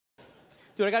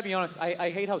Dude, I gotta be honest, I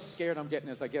hate how scared I'm getting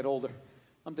as I get older.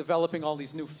 I'm developing all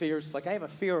these new fears. Like, I have a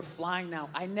fear of flying now.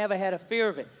 I never had a fear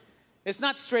of it. It's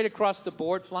not straight across the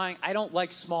board flying. I don't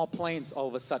like small planes all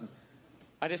of a sudden.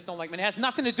 I just don't like them. It has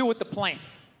nothing to do with the plane.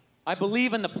 I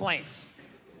believe in the planes,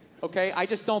 okay? I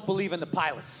just don't believe in the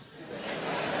pilots.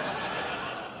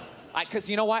 Because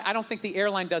you know why? I don't think the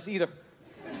airline does either.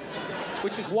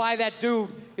 Which is why that dude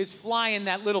is flying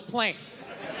that little plane.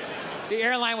 The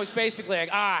airline was basically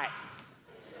like, all right,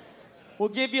 we'll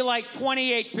give you like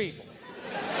 28 people.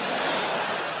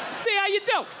 See how you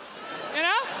do, you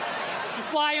know? You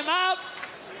fly them out,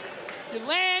 you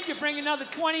land, you bring another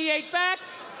 28 back.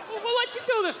 We'll let you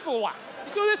do this for a while.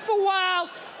 You do this for a while,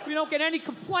 we don't get any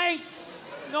complaints.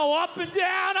 No up and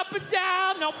down,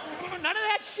 no, none of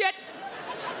that shit.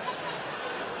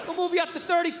 We'll move you up to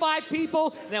 35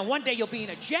 people, and then one day you'll be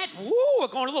in a jet. Woo, we're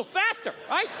going a little faster,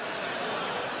 right?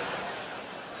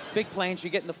 Big planes, you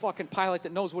get in the fucking pilot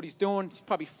that knows what he's doing. He's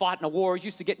probably fought in a war. He's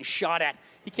used to getting shot at.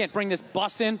 He can't bring this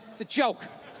bus in. It's a joke,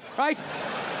 right?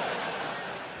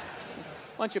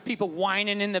 Bunch of people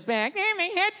whining in the back. Hey, my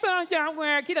headphones don't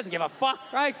work. He doesn't give a fuck,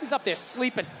 right? He's up there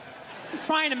sleeping. He's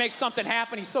trying to make something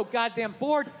happen. He's so goddamn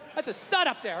bored. That's a stud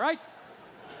up there, right?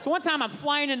 So one time I'm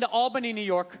flying into Albany, New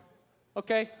York,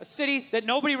 okay? A city that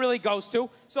nobody really goes to.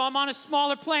 So I'm on a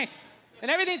smaller plane. And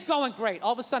everything's going great.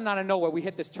 All of a sudden, out of nowhere, we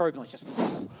hit this turbulence. Just...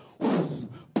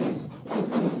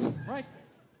 right?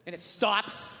 And it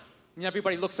stops. And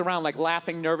everybody looks around, like,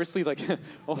 laughing nervously, like,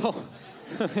 oh.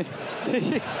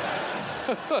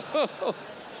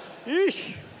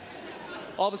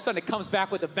 All of a sudden, it comes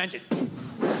back with a vengeance.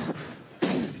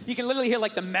 You can literally hear,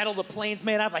 like, the metal the plane's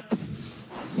made out of, like...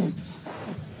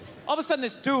 All of a sudden,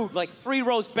 this dude, like, 3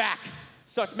 rows back,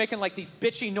 starts making, like, these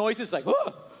bitchy noises, like, whoa,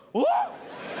 whoa,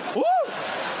 whoa,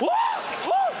 whoa,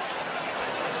 whoa.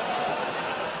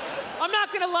 I'm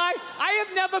not gonna lie, I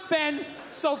have never been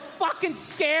so fucking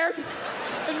scared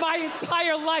in my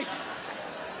entire life.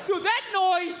 Dude, that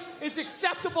noise is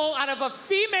acceptable out of a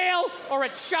female or a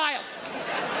child.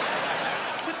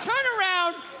 To turn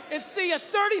around and see a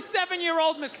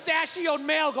 37-year-old mustachioed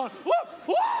male going, whoa,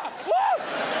 whoa, whoa.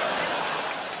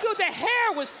 Dude, the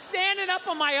hair was standing up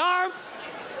on my arms.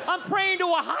 I'm praying to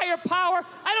a higher power.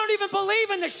 I don't even believe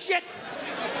in this shit.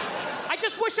 I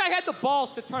just wish I had the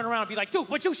balls to turn around and be like, dude,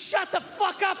 would you shut the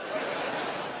fuck up?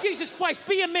 Jesus Christ,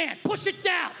 be a man. Push it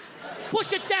down.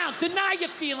 Push it down. Deny your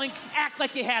feelings. Act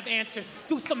like you have answers.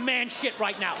 Do some man shit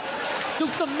right now. Do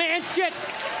some man shit.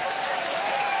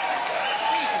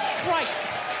 Jesus Christ.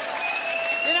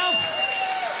 You know,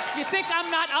 you think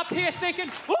I'm not up here thinking,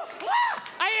 whoo, whoo,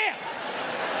 I am.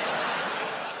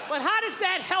 But how does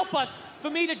that help us for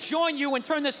me to join you and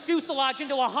turn this fuselage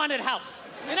into a haunted house?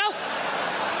 You know?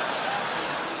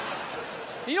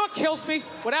 You know what kills me?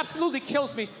 What absolutely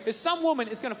kills me is some woman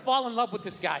is gonna fall in love with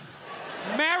this guy,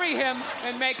 marry him,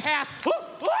 and make half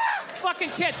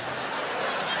fucking kids.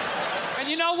 And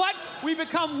you know what? We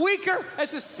become weaker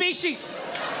as a species.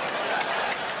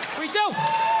 We do.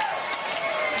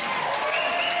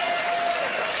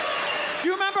 Do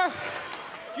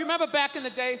you remember back in the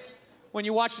day when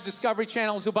you watched the Discovery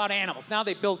Channel? It was about animals. Now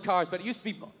they build cars, but it used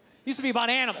to be about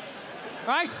animals,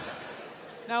 right?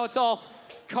 Now it's all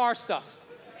car stuff.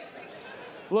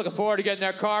 Looking forward to getting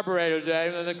that carburetor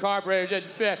today, and the carburetor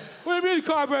didn't fit. What do you mean the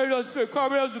carburetor doesn't fit?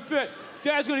 Carburetor doesn't fit.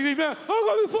 Dad's gonna be mad. I'm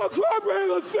gonna fuck carburetor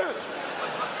doesn't fit.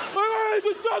 I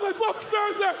just got my fucking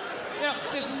carburetor. You know,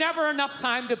 there's never enough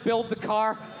time to build the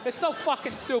car. It's so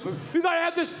fucking stupid. We gotta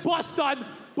have this bus done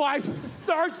by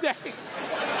Thursday.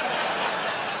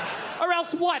 Or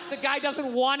else what? The guy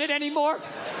doesn't want it anymore?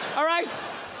 All right?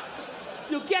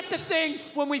 You'll get the thing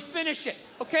when we finish it,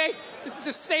 okay? This is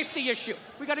a safety issue.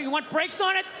 You want brakes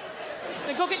on it?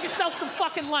 Then go get yourself some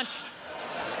fucking lunch.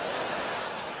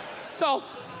 So,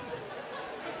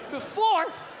 before,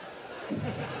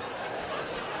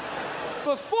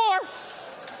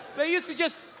 they used to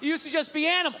just be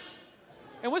animals.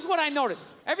 And this is what I noticed.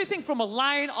 Everything from a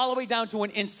lion all the way down to an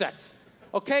insect,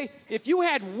 okay? If you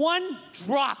had one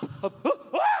drop of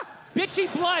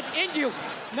bitchy blood in you,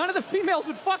 none of the females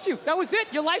would fuck you. That was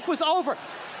it. Your life was over.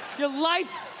 Your life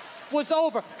was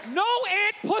over. No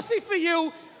ant pussy for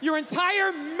you your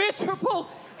entire miserable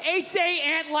 8-day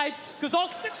ant life, because all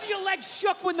 6 of your legs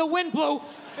shook when the wind blew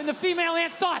and the female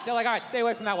ants saw it. They're like, all right, stay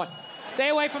away from that one. Stay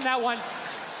away from that one.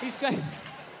 He's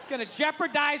gonna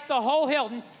jeopardize the whole hill.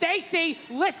 And Stacy,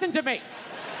 listen to me.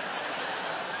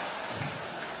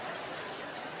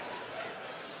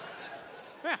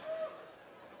 Yeah.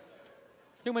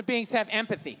 Human beings have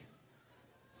empathy.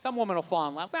 Some woman will fall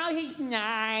in love. Well, he's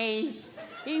nice.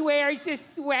 He wears this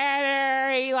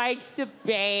sweater. He likes to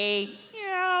bake. You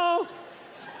know,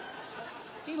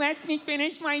 He lets me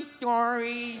finish my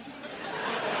stories.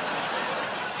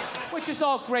 Which is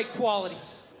all great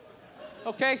qualities.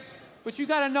 Okay? But you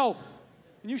gotta know,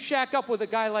 when you shack up with a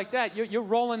guy like that, you're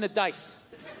rolling the dice.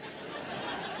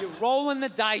 You're rolling the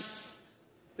dice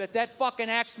that that fucking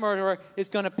axe murderer is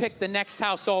gonna pick the next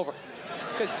house over.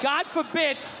 Because God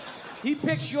forbid he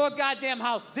picks your goddamn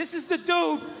house. This is the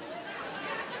dude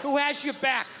who has your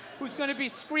back, who's gonna be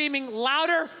screaming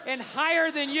louder and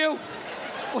higher than you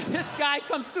when this guy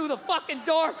comes through the fucking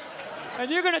door.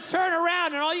 And you're gonna turn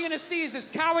around and all you're gonna see is his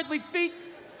cowardly feet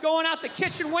going out the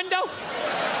kitchen window.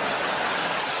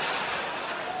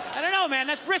 I don't know, man,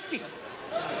 that's risky.